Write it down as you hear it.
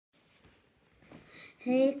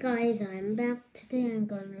Hey guys, I'm back. Today I'm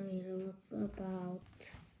gonna read a book about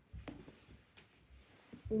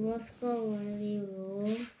Roscoe Rule.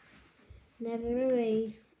 Never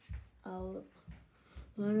raise a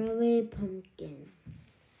runaway pumpkin.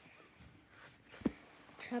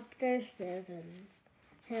 Chapter 7.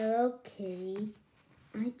 Hello Kitty.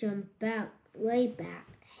 I jumped back, way back.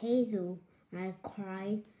 Hazel, I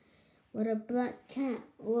cried. What a black cat.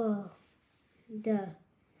 Whoa. Duh.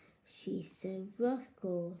 She said,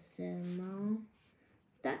 Roscoe, said Mom.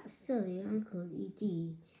 That's silly, Uncle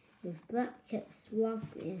E.D. If black cats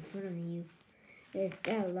walk in front of you, it's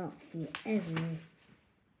bad luck forever.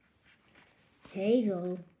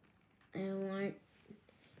 Hazel,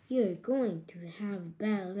 you're going to have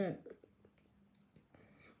bad luck.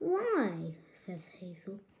 Why? Says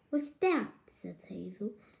Hazel. What's that? Says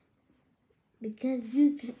Hazel. Because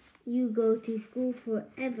you go to school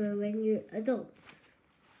forever when you're adult.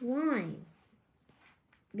 Why?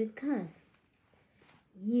 Because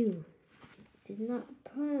you did not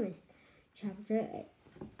promise. Chapter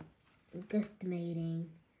 8. Guesstimating.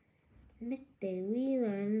 Next day we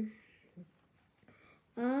learn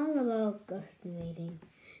all about guesstimating.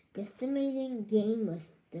 Guesstimating game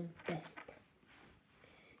was the best.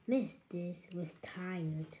 Miss Diz was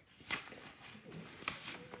tired.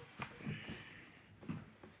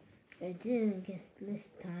 I didn't guess this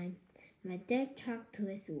time. My dad talked to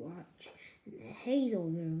his watch, and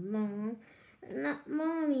Hazel, your mom, not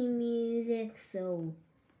mommy music, so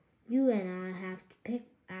you and I have to pick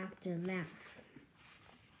after math.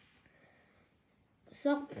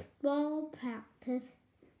 Softball practice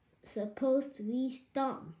supposed to be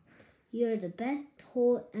stopped. You're the best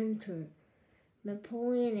hole enter.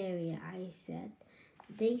 Napoleon area, I said.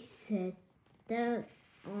 They said that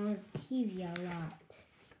on TV a lot.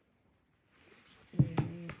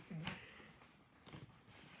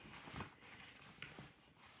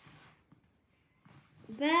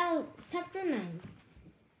 Chapter 9.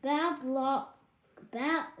 Bad luck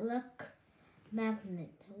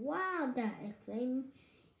magnet. Wow, Dad exclaimed.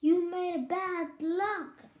 You made a bad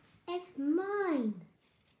luck. It's mine.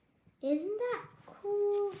 Isn't that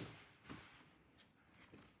cool?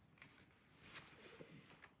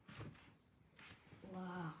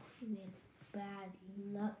 Wow, he made bad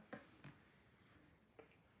luck.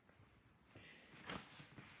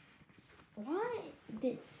 Why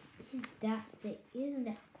did his dad say, isn't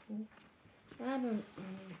that cool? I don't know.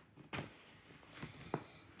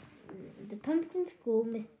 The pumpkin school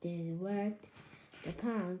mister worked the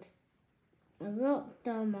pound. I wrote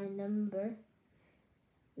down my number,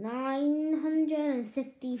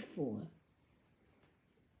 964.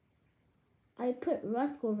 I put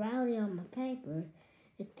Roscoe Riley on my paper.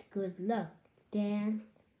 It's good luck, Dan.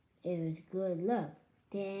 It was good luck,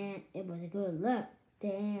 Dan. It was good luck,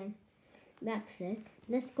 Dan. Max said,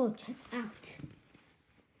 let's go check out.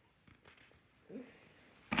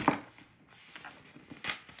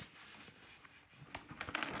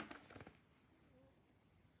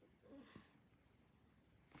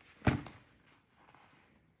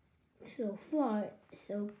 So far,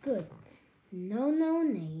 so good. No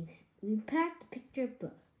names. We passed the picture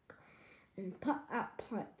book and put out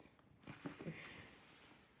parts.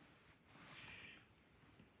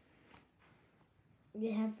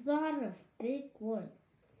 We have a lot of big words.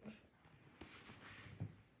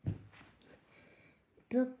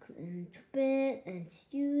 Book and trumpet and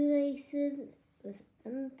shoelaces was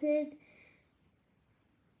emptied.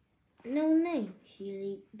 No name,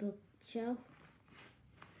 Sheely bookshelf.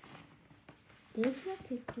 There's a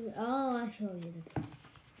picture. Oh, I'll show you the picture.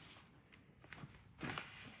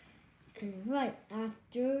 And right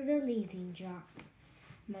after the leaving drops,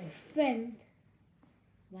 my friend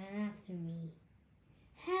ran after me.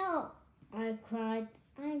 Help! I cried.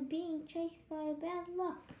 I'm being chased by bad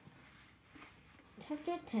luck.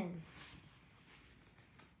 Chapter 10.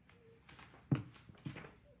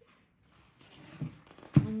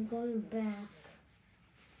 I'm going back.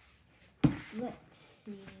 Let's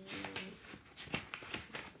see.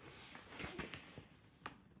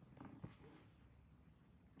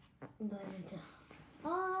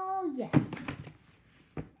 Oh yeah.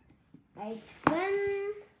 I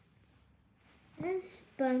spun and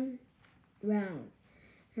spun round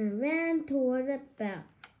and ran toward the bell.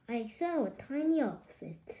 I saw a tiny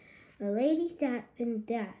office. A lady sat in the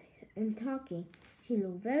desk and talking. She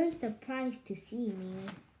looked very surprised to see me.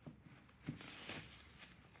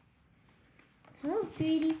 Hello,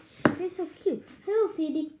 sweetie. You're so cute. Hello,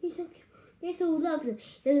 sweetie. You're so cute. You're so lovely.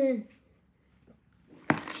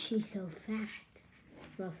 She's so fast,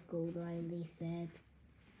 Roscoe Riley said.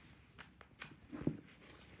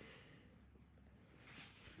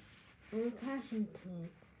 and crash into him.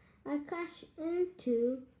 I crash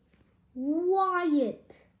into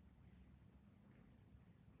Wyatt.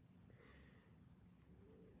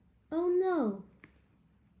 Oh no.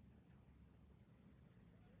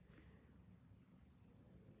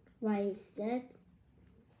 Wyatt said,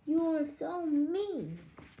 "You're so mean."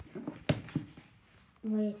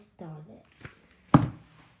 Wyatt started.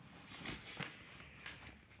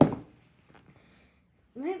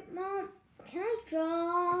 Wait, Mom, can I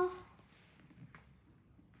draw?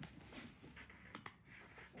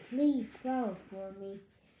 Please draw for me.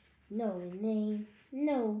 No name,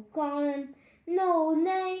 no garden, no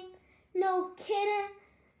name, no kitten.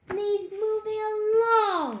 Please move me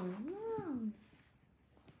along. No.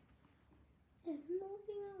 It's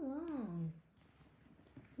moving along.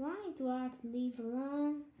 Why do I have to leave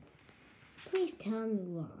alone? Please tell me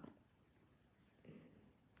why.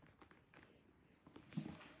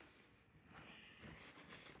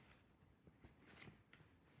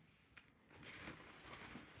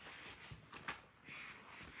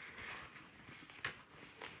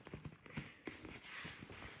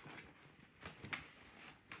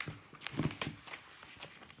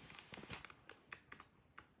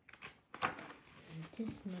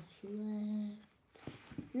 This much left.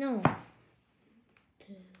 No.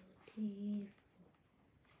 2, 3,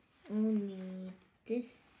 4. Only this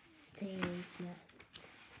page left.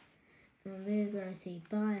 And we're gonna say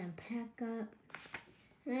bye and pack up.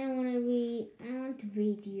 And I want to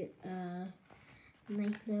read you a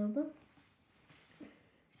nice little book.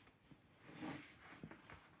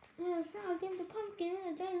 And I found again the pumpkin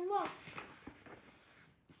in a giant rock.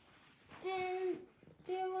 And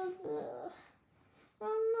there was a...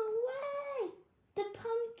 Oh, no way! The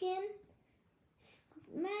pumpkin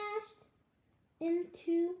smashed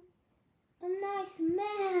into a nice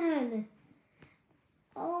man.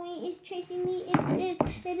 Oh, it's chasing me. It.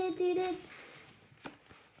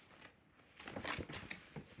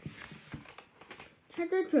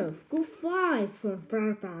 Chapter 12. Go 5 for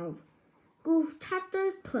 5. Go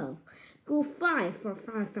chapter 12. Go 5 for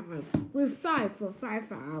 5. Go 5 for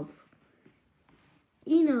 5.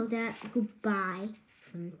 You know that. Goodbye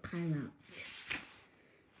from time out.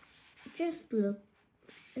 Just look.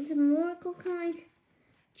 It's a miracle kind.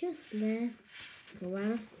 Just left. Go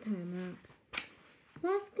out of time out.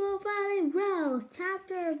 Roscoe Valley Rose,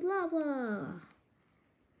 chapter blah blah.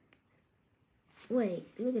 Wait,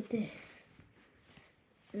 look at this.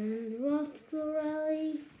 And Roscoe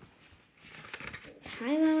Valley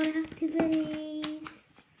time out activities.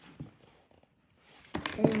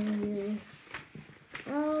 And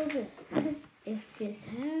all this. If this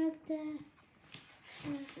had that.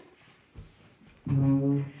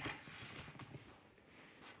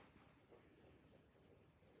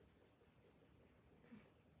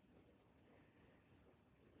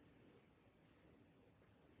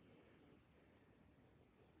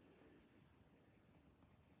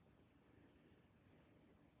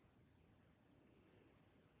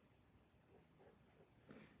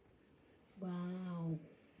 Wow.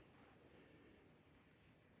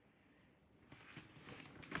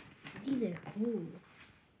 These are cool.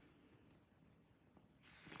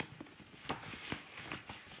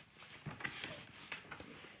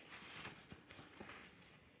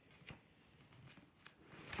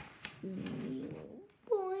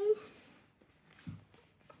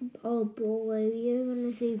 Oh boy, you're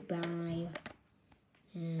gonna say bye.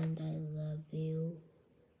 And I love you.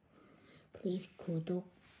 Please 구독.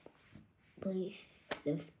 Please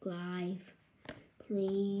subscribe.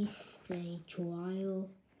 Please say 좋아요.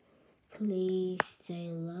 Please say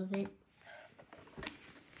love it.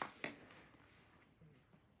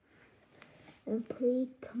 And please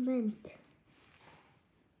comment.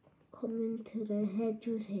 코멘트를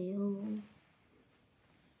해주세요.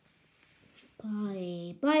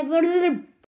 Bye. Bye.